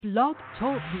Blog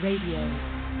Talk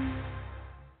Radio.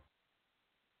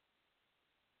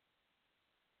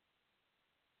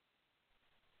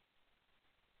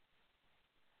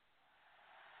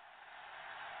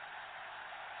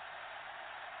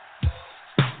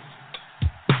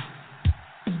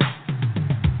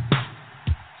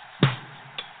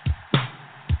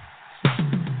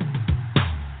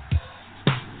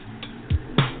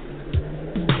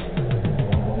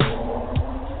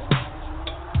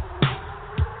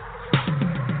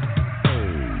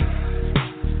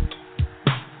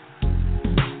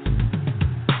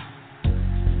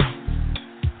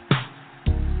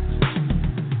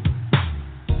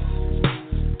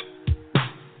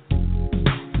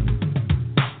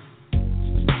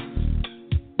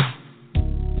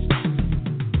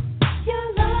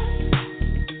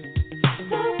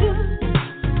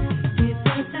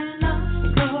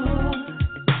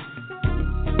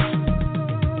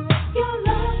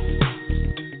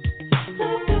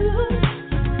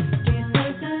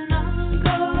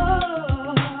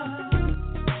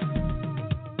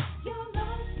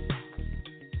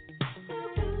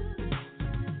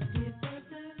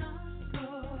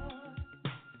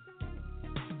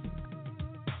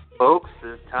 Folks,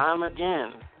 it's time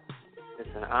again. It's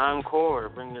an encore to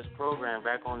bring this program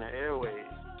back on the airwaves.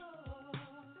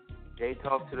 Jay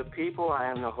Talk to the People. I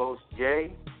am the host,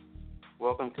 Jay.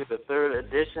 Welcome to the third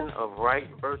edition of Right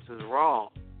versus Wrong.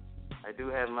 I do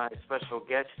have my special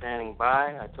guest standing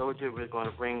by. I told you we were going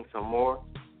to bring some more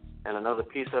and another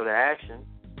piece of the action.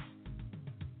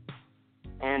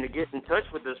 And to get in touch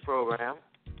with this program,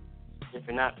 if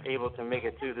you're not able to make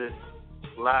it to this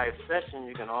live session,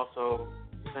 you can also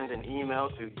send an email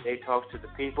to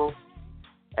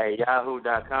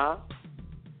jtalkstothepeople@yahoo.com.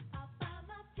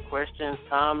 Questions,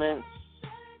 comments,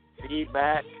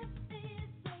 feedback.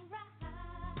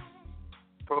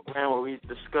 Program where we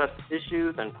discuss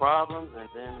issues and problems, and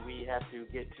then we have to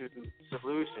get to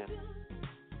solutions.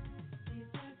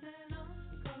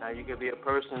 Now, you could be a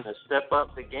person to step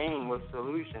up the game with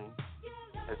solutions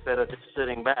instead of just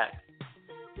sitting back.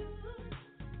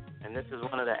 And this is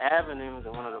one of the avenues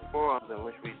and one of the forums in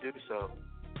which we do so.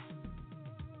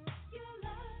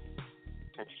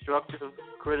 Constructive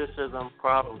criticism,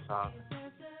 problem solving.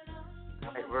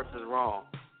 Right versus wrong.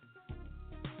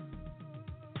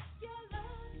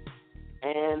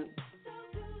 And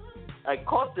I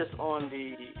caught this on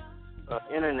the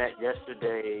internet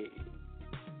yesterday.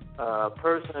 A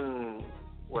person,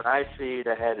 what I see,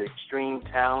 that had extreme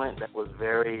talent, that was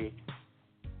very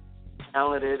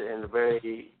talented and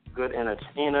very good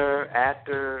entertainer,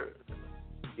 actor,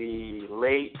 the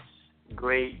late,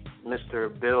 great Mr.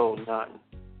 Bill Nunn.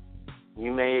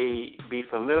 You may be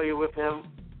familiar with him.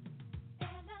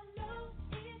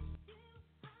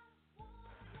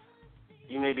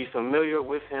 You may be familiar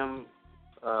with him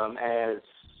as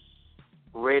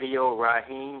Radio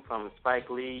Raheem from Spike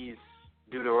Lee's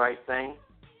Do the Right Thing.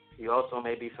 You also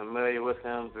may be familiar with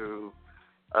him through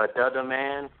Dudda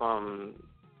Man from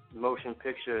motion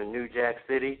picture New Jack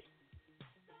City.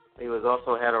 He was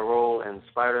also had a role in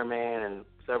Spider-Man and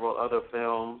several other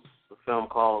films. A film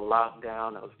called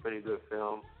Lockdown, that was a pretty good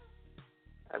film.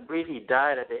 I believe he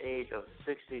died at the age of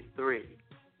 63.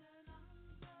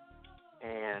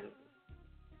 And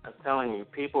I'm telling you,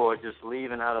 people are just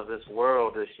leaving out of this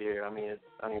world this year. I mean,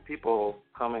 people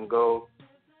come and go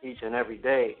each and every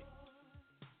day.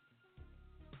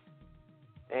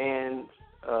 And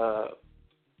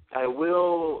I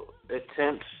will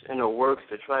attempt in the works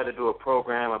to try to do a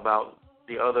program about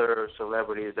the other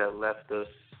celebrities that left us.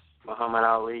 Muhammad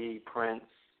Ali, Prince,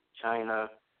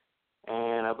 China,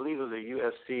 and I believe it was a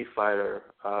UFC fighter.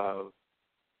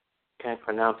 Can't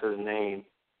pronounce his name.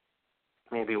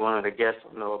 Maybe one of the guests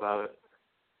will know about it.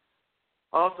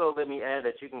 Also, let me add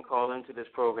that you can call into this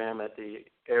program at the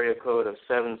area code of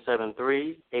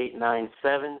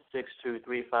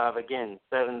 773-897-6235. Again,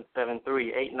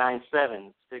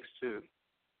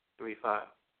 773-897-6235.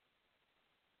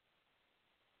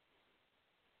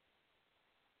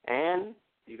 And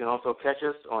you can also catch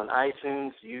us on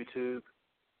iTunes, YouTube.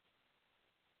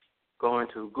 Going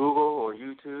to Google or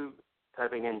YouTube,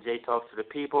 typing in Jay Talks to the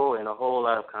People, and a whole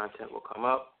lot of content will come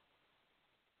up.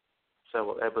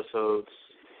 Several episodes.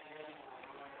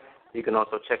 You can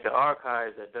also check the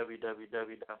archives at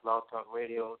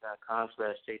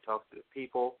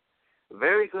www.blogtalkradio.com/jtalkstothepeople.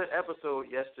 Very good episode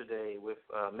yesterday with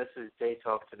Mrs. Jay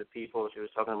Talks to the People. She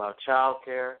was talking about child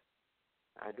care.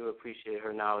 I do appreciate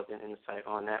her knowledge and insight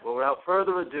on that. But without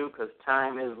further ado, because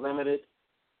time is limited,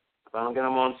 if I don't get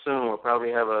them on soon, we'll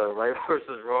probably have a Right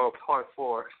versus Wrong Part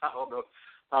 4. I don't know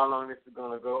how long this is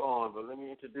going to go on, but let me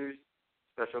introduce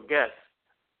special guest.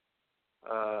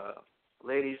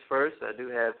 ladies first, I do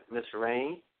have Miss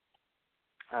Rain.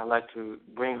 I'd like to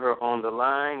bring her on the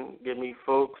line. Give me,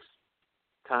 folks,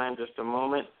 time just a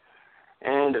moment.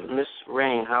 And Miss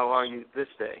Rain, how are you this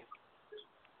day?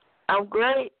 I'm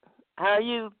great. How are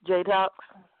you, J-Talks?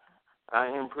 I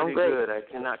am pretty good. I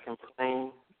cannot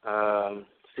complain.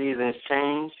 Seasons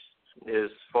change.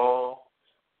 It's fall.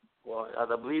 Well, I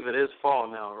believe it is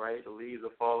fall now, right? The leaves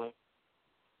are falling.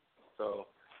 So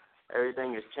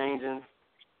everything is changing.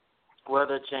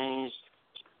 Weather changed,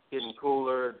 getting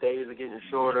cooler, days are getting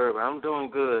shorter. But I'm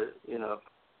doing good, you know.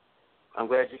 I'm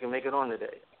glad you can make it on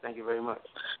today. Thank you very much.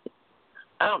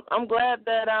 I'm glad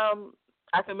that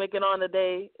I can make it on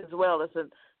today as well. It's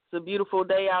a beautiful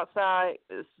day outside.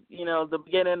 It's, you know, the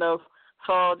beginning of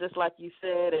fall, just like you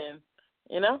said, and,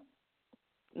 you know,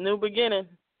 new beginning.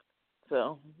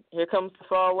 So here comes the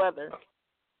fall weather.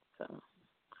 So,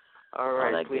 all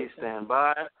right, please stand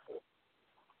by.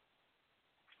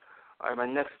 All right, my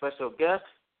next special guest,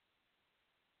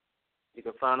 you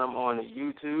can find him on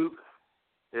YouTube.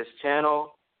 This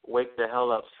channel, Wake the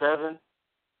Hell Up 7.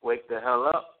 Wake the Hell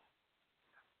Up.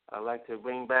 I'd like to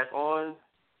bring back on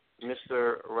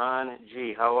Mr. Ron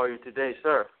G. How are you today,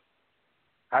 sir?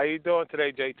 How you doing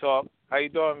today, J Talk? How you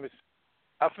doing, Miss?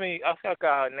 I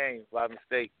forgot her name by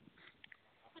mistake.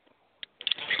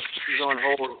 She's on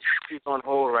hold. She's on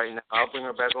hold right now. I'll bring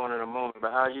her back on in a moment.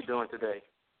 But how are you doing today?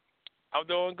 I'm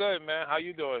doing good, man. How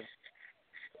you doing?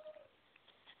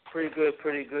 Pretty good,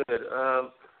 pretty good.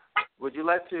 Would you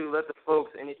like to let the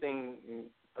folks anything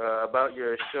about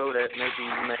your show that maybe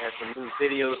you may have some new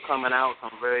videos coming out,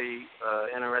 some very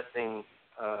interesting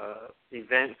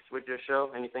events with your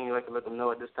show? Anything you'd like to let them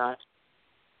know at this time?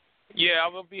 Yeah, I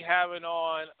will be having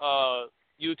on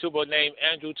YouTuber named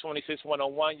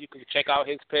Andrew26101. You can check out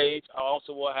his page. I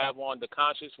also will have on The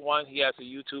Conscious One. He has a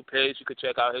YouTube page. You can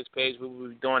check out his page. We will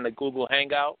be doing the Google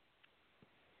Hangout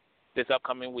this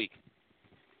upcoming week.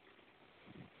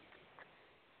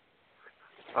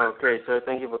 Okay, sir.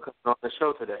 Thank you for coming on the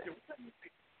show today.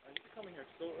 Coming here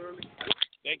so early.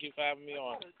 Thank you for having me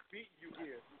on.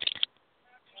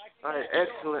 All right,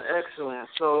 excellent, excellent.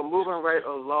 So moving right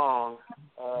along,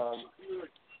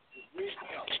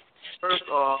 first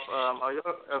off,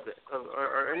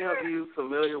 are any of you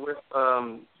familiar with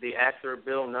the actor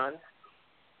Bill Nunn?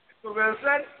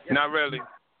 Not really.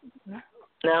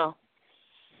 No.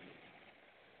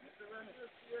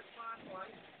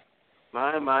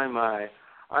 My.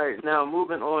 All right, now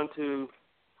moving on to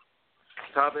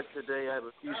topic today, I have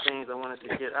a few things I wanted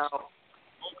to get out.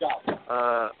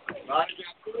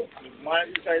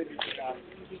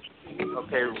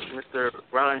 Okay, Mr.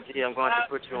 Ron G, I'm going to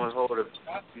put you on hold.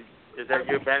 Is that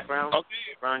your background,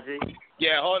 okay. Ron G?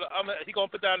 Yeah, hold on. He's going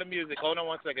to put down the music. Hold on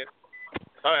 1 second.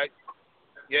 All right.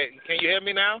 Yeah, can you hear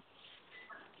me now?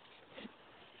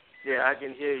 Yeah, I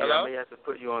can hear you. Hello? I may have to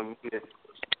put you on mute.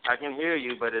 I can hear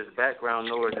you, but his background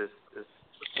noise is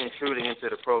intruding into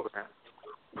the program.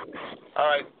 All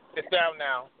right, it's down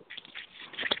now.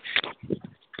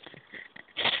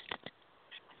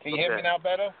 Can you hear me now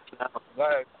better? No. Go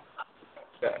ahead.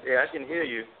 Yeah, I can hear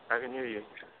you.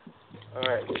 All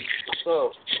right.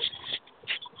 So,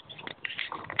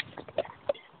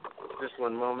 just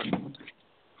 1 moment.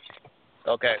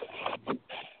 Okay.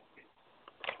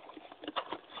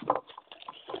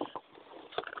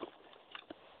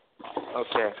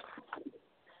 Okay.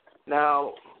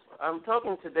 Now, I'm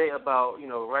talking today about,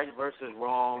 right versus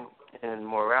wrong and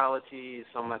morality,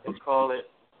 some might call it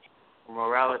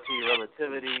morality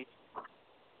relativity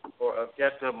or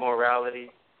objective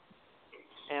morality.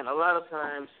 And a lot of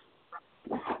times,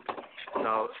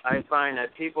 I find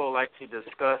that people like to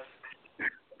discuss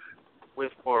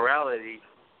with morality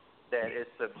that it's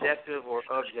subjective or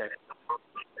objective.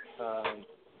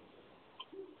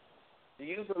 Do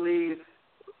you believe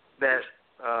that,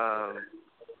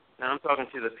 now I'm talking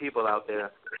to the people out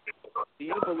there, do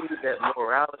you believe that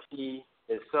morality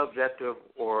is subjective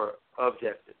or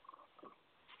objective?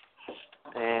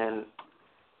 And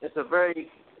it's a very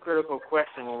critical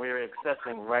question when we're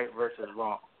assessing right versus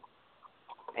wrong.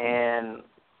 And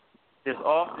there's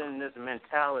often this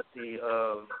mentality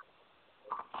of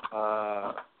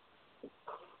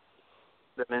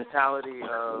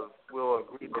we'll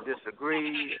agree to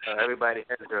disagree, everybody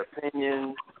has their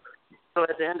opinions. So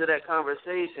at the end of that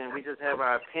conversation, we just have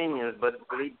our opinions, but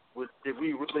did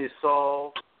we really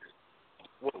solve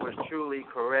what was truly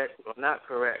correct or not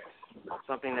correct,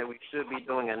 something that we should be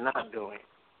doing and not doing,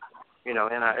 in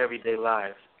our everyday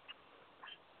lives?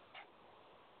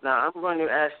 Now, I'm going to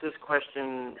ask this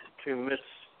question to Ms.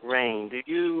 Rain. Do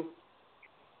you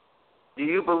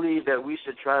believe that we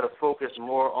should try to focus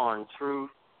more on truth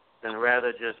than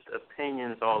rather just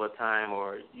opinions all the time,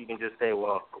 or you can just say,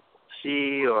 well,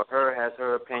 she or her has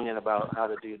her opinion about how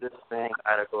to do this thing,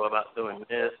 how to go about doing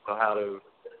this, or how to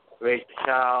raise a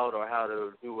child, or how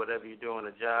to do whatever you do on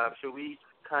a job? Should we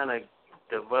kind of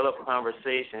develop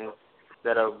conversations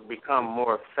that are become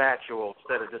more factual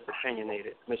instead of just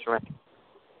opinionated? Ms. Rain.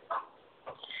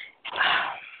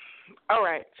 All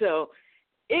right, so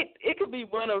it could be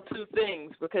one or two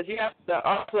things, because you have to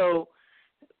also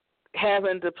have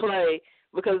into play,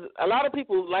 because a lot of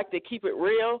people like to keep it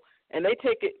real, and they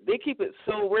keep it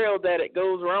so real that it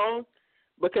goes wrong,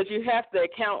 because you have to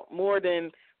account more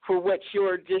than for what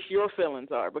your feelings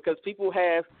are, because people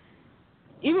have,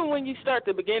 even when you start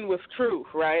to begin with truth,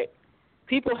 right,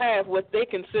 people have what they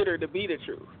consider to be the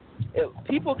truth. If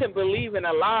people can believe in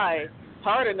a lie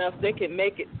hard enough, they can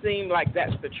make it seem like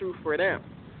that's the truth for them.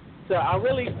 So I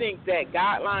really think that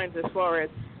guidelines as far as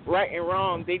right and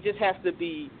wrong, it has to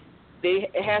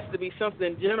be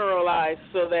something generalized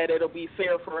so that it'll be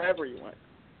fair for everyone.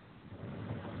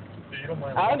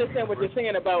 I understand what you're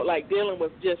saying about like dealing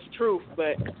with just truth,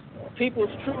 but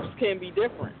people's truths can be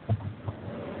different.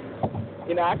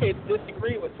 You know, I could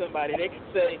disagree with somebody. They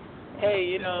could say, hey,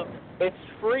 you know, it's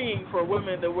freeing for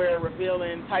women to wear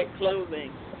revealing tight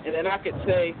clothing. And then I could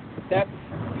say, that's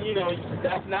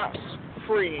not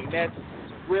freeing. That's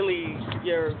really,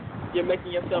 you're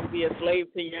making yourself be a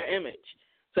slave to your image.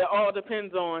 So it all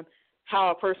depends on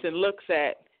how a person looks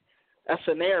at a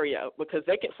scenario, because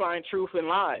they can find truth in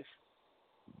lies.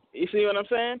 You see what I'm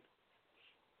saying?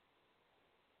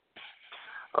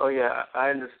 Oh, yeah, I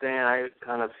understand. I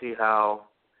kind of see how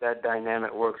that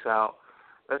dynamic works out.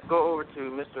 Let's go over to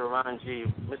Mr. Ron G.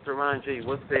 Mr. Ron G.,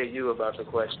 what say you about the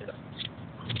question?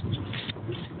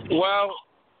 Well,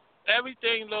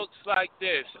 everything looks like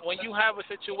this. When you have a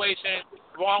situation,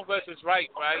 wrong versus right,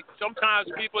 sometimes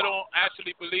people don't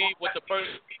actually believe what the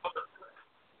person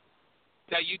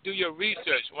that you do your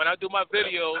research. When I do my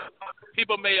videos,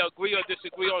 people may agree or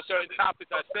disagree on certain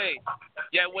topics I say.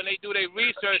 Yet when they do their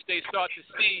research, they start to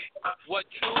see what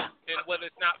truth and what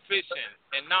is not fiction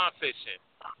and non-fiction.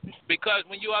 Because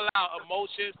when you allow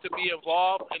emotions to be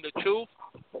involved in the truth,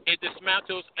 it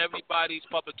dismantles everybody's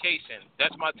publication.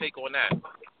 That's my take on that.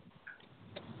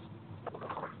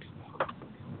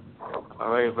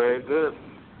 All right, very good.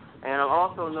 And I'm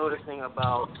also noticing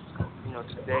about,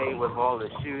 today with all the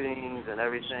shootings and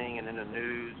everything and in the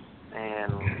news,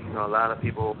 and, a lot of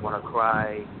people want to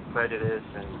cry prejudice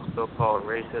and so-called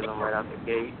racism right out the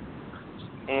gate.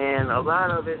 And a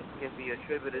lot of it can be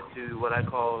attributed to what I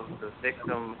call the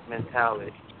victim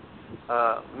mentality.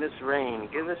 Ms. Rain,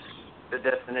 give us the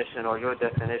definition or your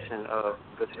definition of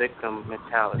the victim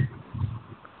mentality.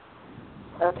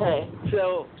 Okay,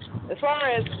 so as far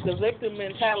as the victim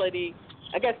mentality,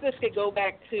 I guess this could go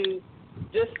back to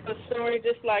just a story,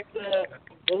 just like the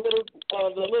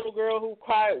little girl who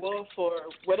cried wolf, or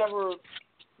whatever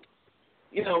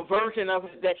version of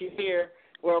it that you hear,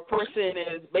 where a person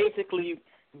is basically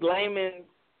blaming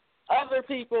other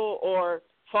people or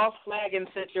false flagging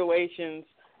situations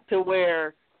to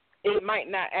where it might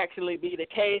not actually be the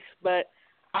case. But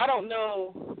I don't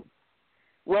know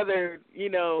whether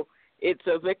it's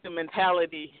a victim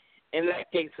mentality in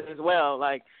that case as well.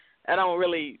 Like, I don't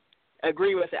really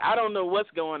agree with it. I don't know what's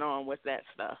going on with that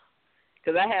stuff,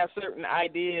 because I have certain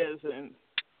ideas and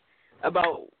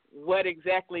about what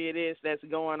exactly it is that's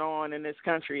going on in this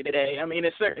country today. I mean,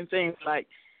 there's certain things like,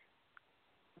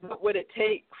 what would it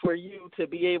take for you to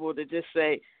be able to just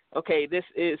say, okay, this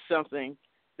is something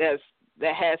that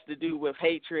has to do with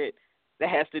hatred, that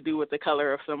has to do with the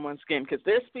color of someone's skin? Because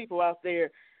there's people out there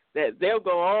that they'll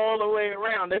go all the way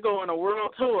around. They'll go on a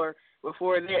world tour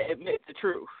before they admit the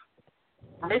truth.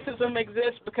 Racism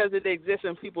exists because it exists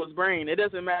in people's brain. It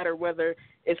doesn't matter whether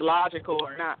it's logical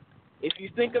or not. If you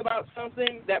think about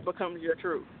something, that becomes your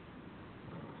truth.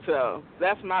 So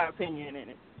that's my opinion in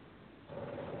it.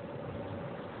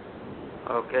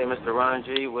 Okay, Mr. Ron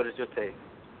G., what is your take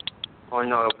on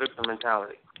victim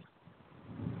mentality?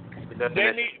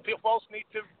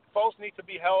 Folks need to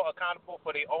be held accountable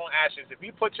for their own actions. If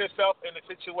you put yourself in a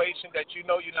situation that you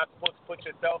know you're not supposed to put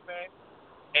yourself in,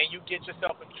 and you get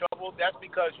yourself in trouble, that's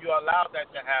because you allowed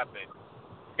that to happen.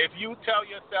 If you tell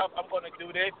yourself, I'm going to do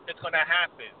this, it's going to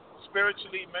happen,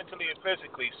 spiritually, mentally, and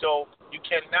physically. So you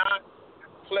cannot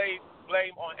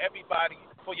blame on everybody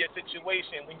for your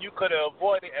situation when you could have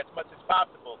avoided as much as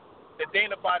possible. The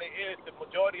thing about it is the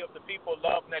majority of the people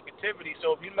love negativity.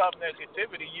 So if you love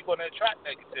negativity, you're going to attract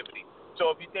negativity.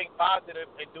 So if you think positive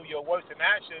and do your worst in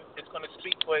action, it's going to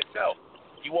speak for itself.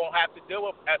 You won't have to deal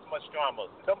with as much drama.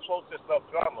 Some folks just love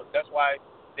drama. That's why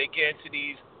they get into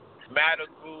these matter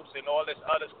groups and all this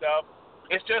other stuff.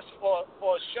 It's just for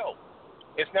a show.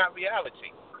 It's not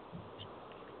reality.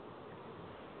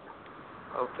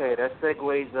 Okay, that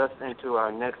segues us into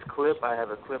our next clip. I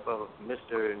have a clip of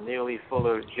Mr. Neely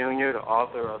Fuller Jr., the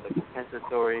author of The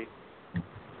Compensatory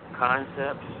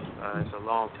Concepts. It's a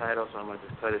long title, so I'm going to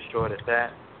just cut it short at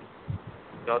that.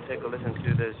 Y'all take a listen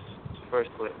to this first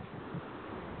clip.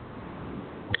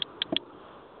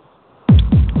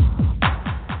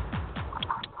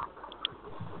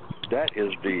 That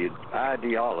is the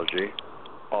ideology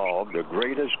of the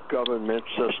greatest government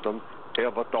system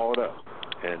ever thought up.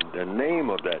 And the name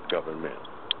of that government,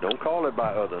 don't call it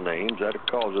by other names, that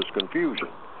causes confusion.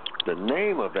 The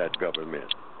name of that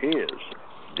government is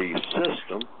the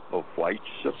system of white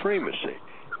supremacy.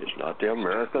 It's not the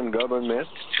American government,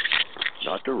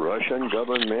 not the Russian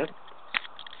government,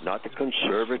 not the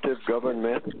conservative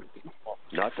government,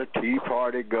 not the Tea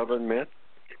Party government,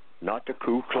 not the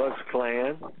Ku Klux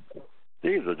Klan.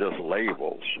 These are just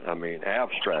labels,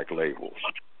 abstract labels.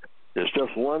 There's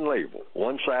just one label,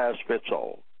 one size fits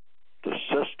all. The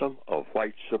system of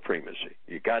white supremacy.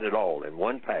 You got it all in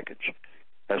one package.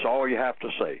 That's all you have to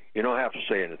say. You don't have to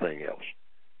say anything else.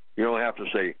 You don't have to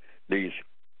say these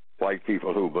white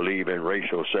people who believe in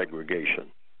racial segregation.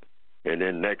 And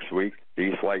then next week,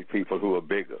 these white people who are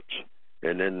bigots.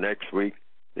 And then next week,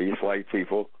 these white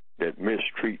people that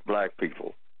mistreat black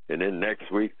people. And then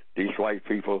next week, these white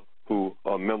people who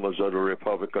are members of the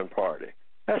Republican Party.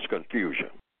 That's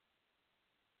confusion.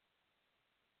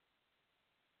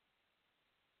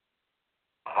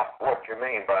 What you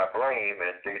mean by blame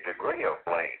and the degree of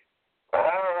blame.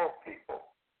 All people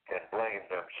can blame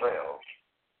themselves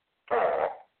for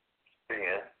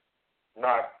being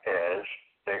not as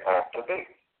they ought to be.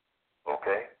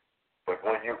 Okay? But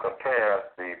when you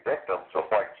compare the victims of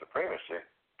white supremacy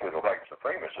to the white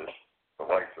supremacists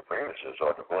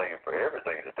are to blame for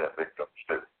everything that their victims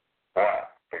do. Why?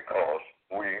 Because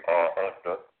we are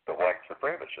under the white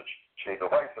supremacists. See, the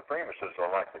white supremacists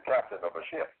are like the captain of a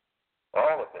ship.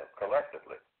 All of them,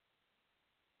 collectively.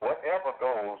 Whatever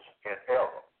goes in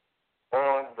error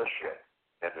on the ship,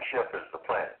 and the ship is the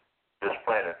planet, this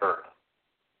planet Earth,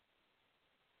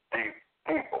 the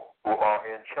people who are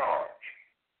in charge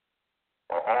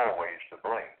are always to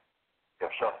blame if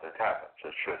something happens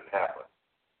that shouldn't happen.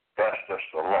 That's just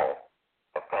the law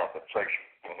of compensation.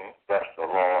 That's the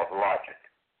law of logic.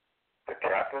 The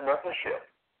captain of the ship,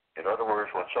 in other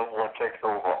words, when someone takes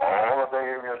over all of the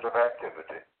areas of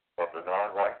activity of the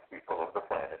non-white people of the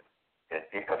planet in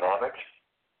economics,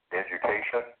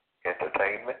 education,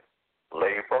 entertainment,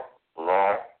 labor,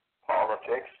 law,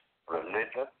 politics,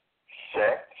 religion,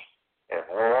 sex, and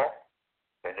war,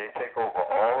 and they take over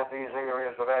all of these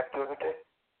areas of activity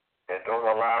and don't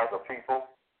allow the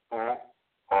people who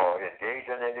are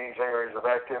engaging in these areas of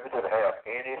activity to have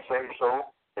any say-so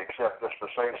except just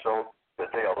the say-so that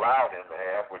they allow them to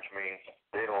have, which means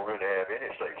they don't really have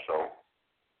any say-so.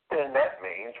 Then that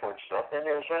means when something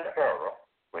is in error,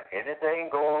 when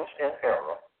anything goes in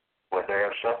error, when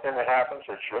there's something that happens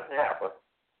that shouldn't happen,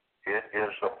 it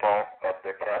is the fault of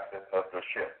the captain of the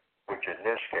ship, which in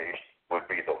this case would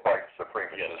be the white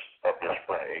supremacists of this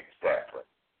planet. Exactly.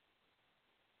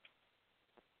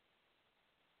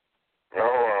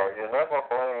 You never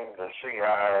blame the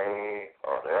CIA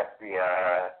or the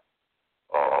FBI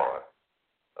or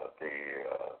the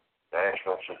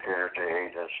national security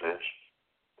agencies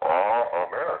or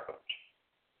Americans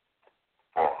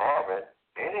for harming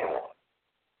anyone.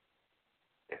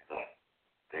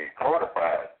 The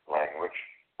codified language,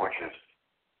 which is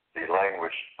the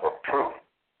language of truth.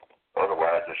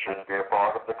 Otherwise, it shouldn't be a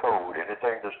part of the code.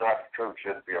 Anything that's not the truth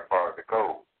shouldn't be a part of the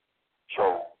code.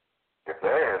 So, if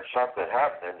there is something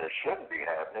happening that shouldn't be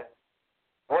happening,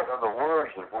 what are the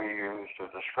words that we use to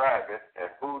describe it,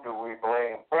 and who do we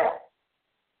blame for?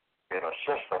 In a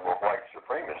system of white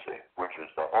supremacy, which is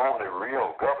the only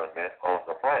real government on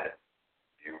the planet,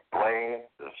 you blame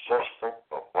the system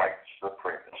of white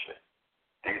supremacy.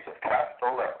 These are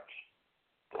capital letters.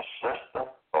 The system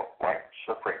of white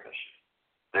supremacy.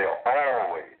 They are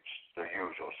always the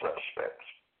usual suspects.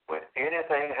 When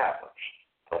anything happens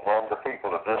among the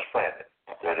people of this planet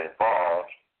that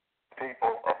involves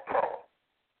people of color,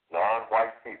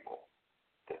 non-white people,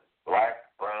 black,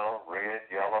 brown, red,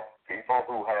 yellow, people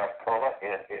who have color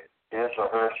in his or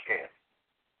her skin,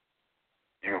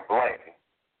 you blame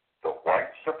the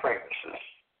white supremacist,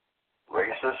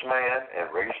 racist man and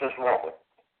racist woman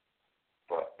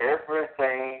for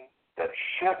everything that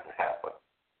shouldn't happen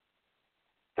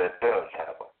that does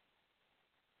happen.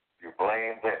 You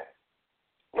blame them.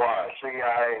 Why?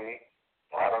 CIA,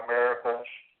 not Americans,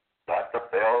 not the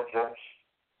Belgians.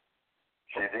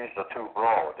 See, these are too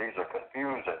broad. These are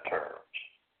confusing terms.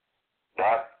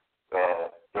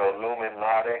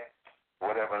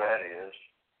 whatever that is.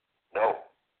 No.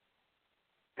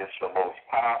 It's the most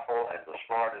powerful and the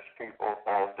smartest people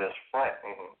on this planet.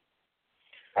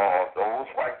 Are those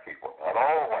white people, not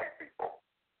all white people,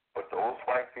 but those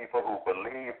white people who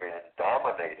believe in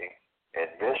dominating and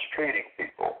mistreating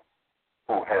people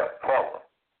who have color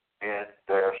in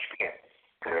their skin.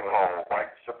 They're called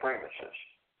white supremacists.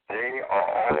 They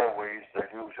are always the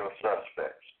usual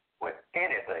suspects when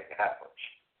anything happens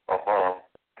among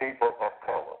people of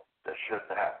color that shouldn't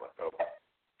happen.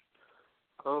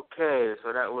 Okay,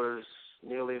 so that was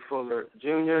Neely Fuller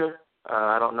Jr.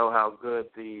 I don't know how good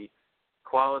the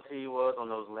quality was on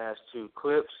those last two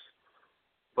clips,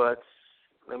 but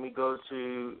let me go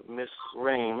to Miss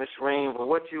Rain. Miss Rain, for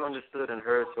what you understood and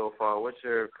heard so far, what's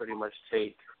your pretty much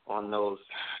take on those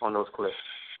clips?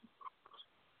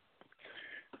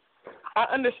 I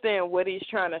understand what he's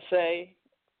trying to say,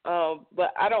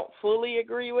 but I don't fully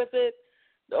agree with it.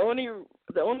 The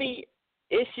only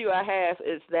issue I have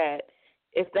is that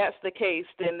if that's the case,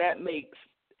 then that makes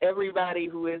everybody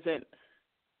who isn't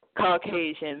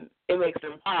Caucasian, it makes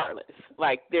them powerless.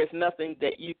 Like there's nothing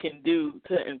that you can do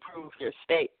to improve your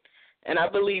state. And I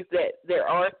believe that there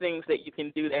are things that you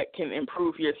can do that can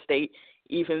improve your state,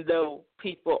 even though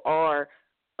people are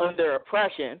under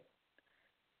oppression.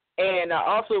 And I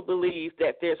also believe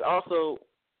that there's also,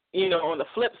 on the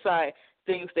flip side,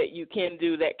 things that you can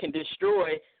do that can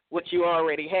destroy what you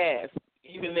already have,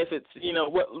 even if it's,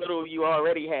 what little you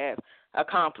already have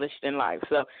accomplished in life.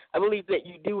 So I believe that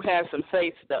you do have some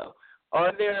faith, though.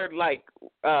 Are there,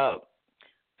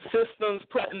 systems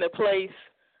put into place?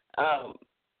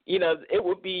 It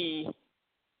would be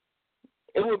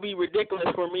ridiculous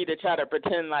for me to try to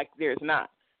pretend like there's not.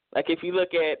 Like if you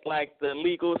look at, the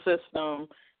legal system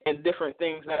and different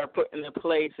things that are put into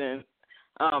place and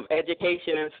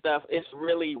education and stuff, it's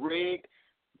really rigged.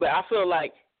 But I feel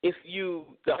like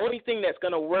the only thing that's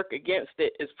going to work against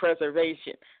it is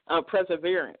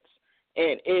perseverance.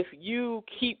 And if you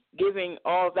keep giving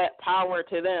all that power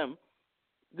to them,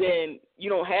 then you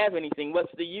don't have anything.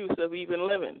 What's the use of even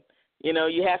living?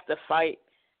 You have to fight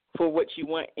for what you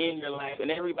want in your life,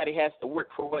 and everybody has to work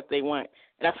for what they want.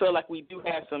 And I feel like we do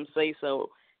have some say-so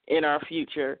in our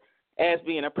future as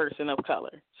being a person of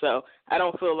color. So I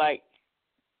don't feel like,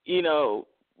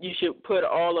 you should put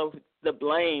all of the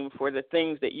blame for the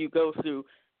things that you go through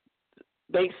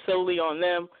based solely on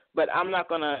them, but I'm not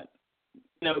going to,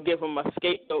 give them a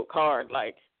scapegoat card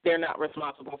like they're not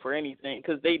responsible for anything,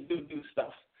 because they do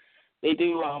stuff. They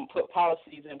do put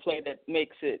policies in play that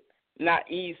makes it not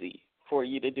easy for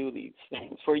you to do these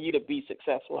things, for you to be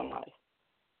successful in life.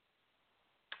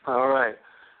 All right,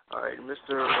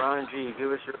 Mr. Ron G.,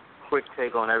 give us your quick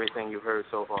take on everything you've heard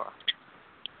so far.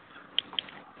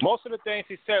 Most of the things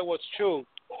he said was true.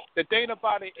 The thing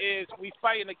about it is we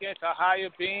fighting against a higher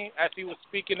being, as he was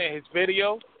speaking in his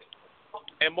video,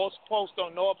 and most folks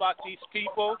don't know about these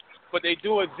people, but they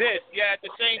do exist. Yet at the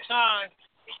same time,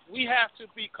 we have to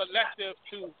be collective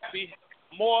to be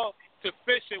more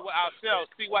sufficient with ourselves.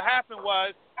 See, what happened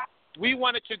was we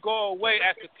wanted to go away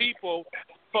as a people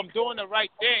from doing the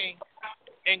right thing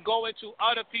and go into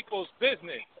other people's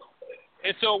business.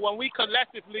 And so when we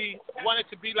collectively wanted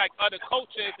to be like other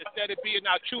cultures instead of being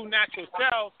our true natural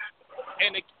selves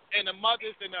and the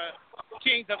mothers and the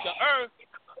kings of the earth,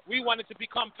 we wanted to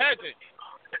become peasants.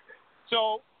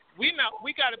 So we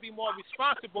got to be more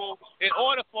responsible in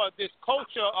order for this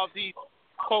culture of these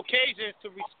Caucasians to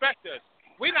respect us.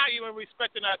 We're not even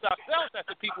respecting ourselves as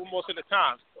the people most of the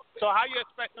time. So how you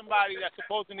expect somebody that's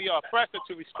supposedly your oppressor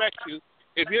to respect you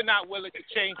if you're not willing to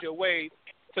change your ways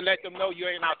to let them know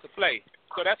you ain't out to play?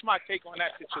 So that's my take on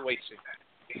that situation.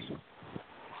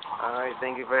 All right,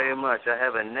 thank you very much. I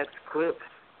have a next clip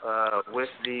with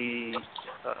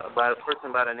by a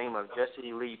person by the name of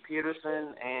Jesse Lee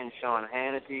Peterson and Sean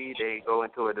Hannity. They go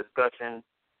into a discussion,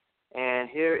 and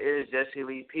here is Jesse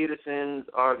Lee Peterson's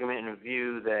argument and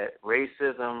view that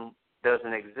racism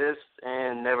doesn't exist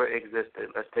and never existed.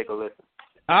 Let's take a listen.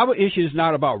 Our issue is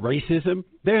not about racism.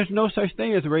 There's no such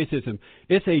thing as racism.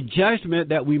 It's a judgment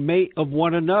that we make of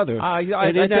one another. I do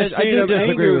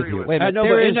disagree with you. Wait a minute. I know,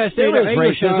 but in that state of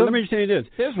anger, Sean, let me say this.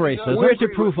 There's racism. Where's the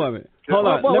proof of it? Hold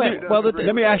on.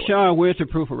 Let me ask Sean, where's the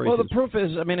proof of racism? Well, the proof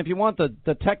is, if you want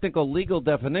the technical legal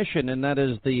definition, and that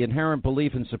is the inherent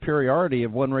belief in superiority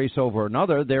of one race over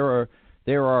another,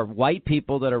 there are white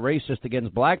people that are racist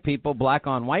against black people. Black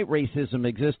on white racism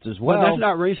exists as well. That's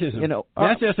not racism.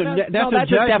 That's just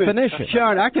a definition.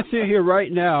 Sean, I can sit here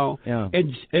right now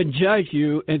and judge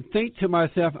you and think to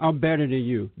myself, I'm better than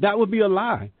you. That would be a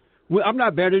lie. Well, I'm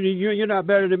not better than you. You're not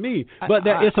better than me. But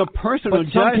it's a personal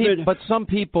judgment. But some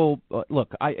people,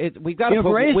 look, we've got to if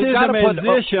put. racism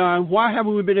exists, Sean, why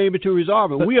haven't we been able to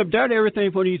resolve it? We have done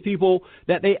everything for these people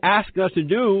that they ask us to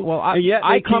do. Well, and yet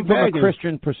I come from begging. a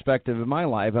Christian perspective in my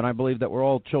life, and I believe that we're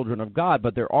all children of God.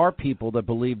 But there are people that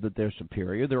believe that they're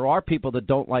superior. There are people that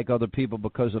don't like other people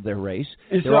because of their race.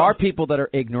 There are people that are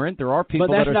ignorant. There are people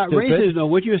that are stupid. But that's not racism, though.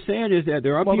 What you're saying is that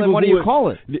there are people. Well, then what do you call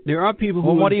it? There are people who.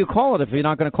 Well, what do you call it if you're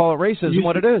not going to call it racism?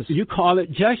 What it is? You call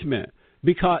it judgment.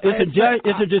 Because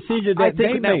it's a decision that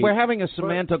they make. We're having a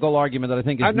semantical argument that I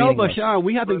think is meaningless. But Sean,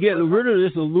 we have to get rid of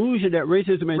this illusion that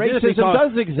racism exists. Racism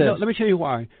does exist. Let me tell you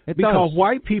why. Because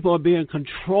white people are being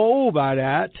controlled by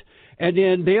that, and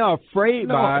then they are afraid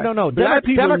by it. No. Black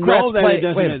people know that it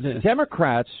doesn't exist.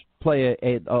 Democrats play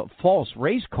a false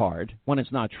race card when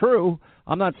it's not true.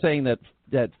 I'm not saying that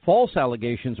false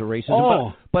allegations are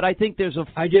racism, but I think there is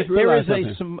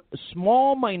a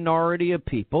small minority of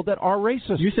people that are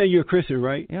racist. You say you're a Christian,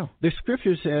 right? Yeah. The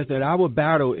scripture says that our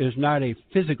battle is not a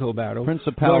physical battle,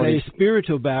 but a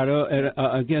spiritual battle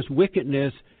against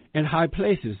wickedness in high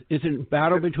places. It's a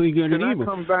battle between good and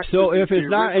evil. So if it's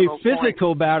not a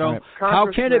physical battle, how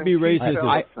can it be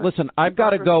racism? Listen, I've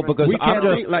got to go because we can't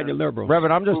think like the liberals.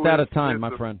 Reverend, I'm just out of time,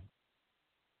 my friend.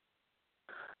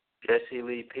 Jesse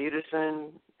Lee Peterson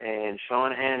and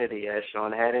Sean Hannity. As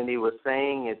Sean Hannity was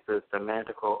saying, it's a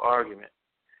semantical argument.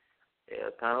 Yeah,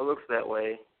 it kind of looks that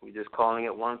way. We're just calling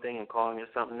it one thing and calling it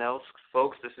something else.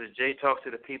 Folks, this is Jay Talk to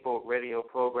the People radio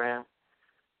program.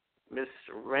 Ms.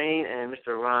 Rain and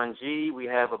Mr. Ron G., we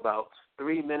have about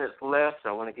 3 minutes left.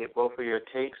 I want to get both of your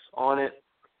takes on it.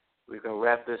 We can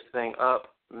wrap this thing up.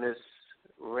 Ms.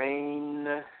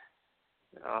 Rain...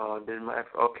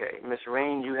 Okay, Miss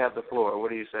Rain, you have the floor.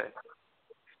 What do you say?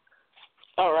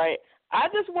 All right. I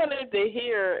just wanted to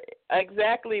hear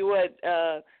exactly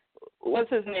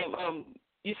what's his name?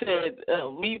 You said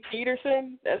Lee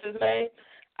Peterson. That's his name.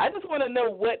 I just want to know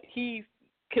what he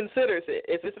considers it.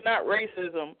 If it's not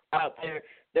racism out there,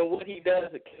 then what he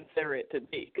does consider it to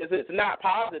be, because it's not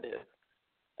positive.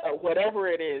 Whatever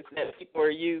it is that people are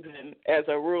using as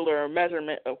a ruler or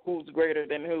measurement of who's greater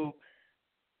than who.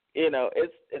 You know,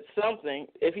 it's something.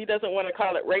 If he doesn't want to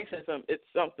call it racism, it's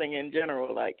something in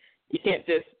general. Like, you can't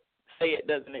just say it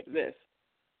doesn't exist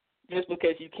just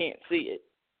because you can't see it.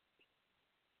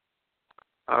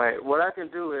 All right. What I can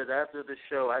do is after the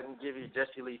show, I can give you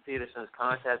Jesse Lee Peterson's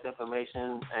contact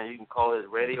information, and you can call his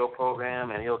radio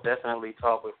program, and he'll definitely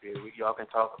talk with you. Y'all can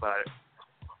talk about it.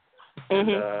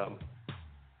 Mm-hmm. And,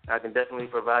 I can definitely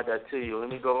provide that to you. Let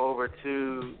me go over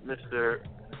to Mr.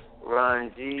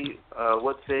 Ron G.,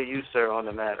 what say you, sir, on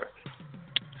the matter?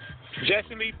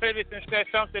 Jesse Lee Peterson said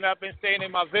something I've been saying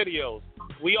in my videos.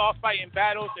 We are fighting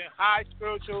battles in high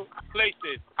spiritual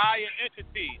places, higher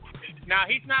entities. Now,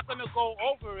 he's not going to go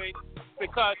over it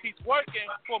because he's working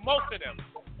for most of them.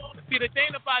 See, the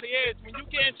thing about it is, when you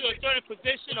get into a certain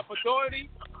position of authority,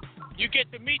 you get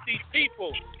to meet these people.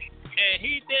 And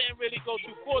he didn't really go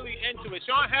too fully into it.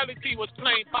 Sean Hannity was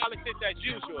playing politics as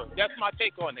usual. That's my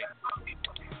take on it.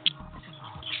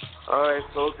 All right,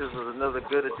 folks, this was another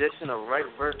good edition of Right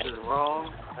versus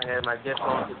Wrong. I had my guest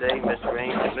on today, Mr.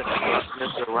 Rain and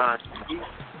Mr. Ron G.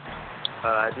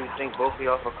 I do thank both of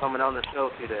y'all for coming on the show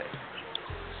today.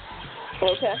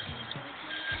 Okay.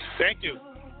 Thank you.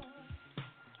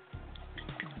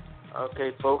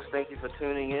 Okay, folks, thank you for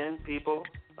tuning in, people.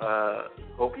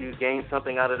 Hope you gained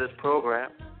something out of this program.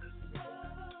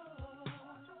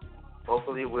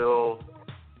 Hopefully we'll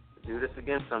do this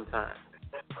again sometime.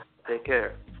 Take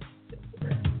care.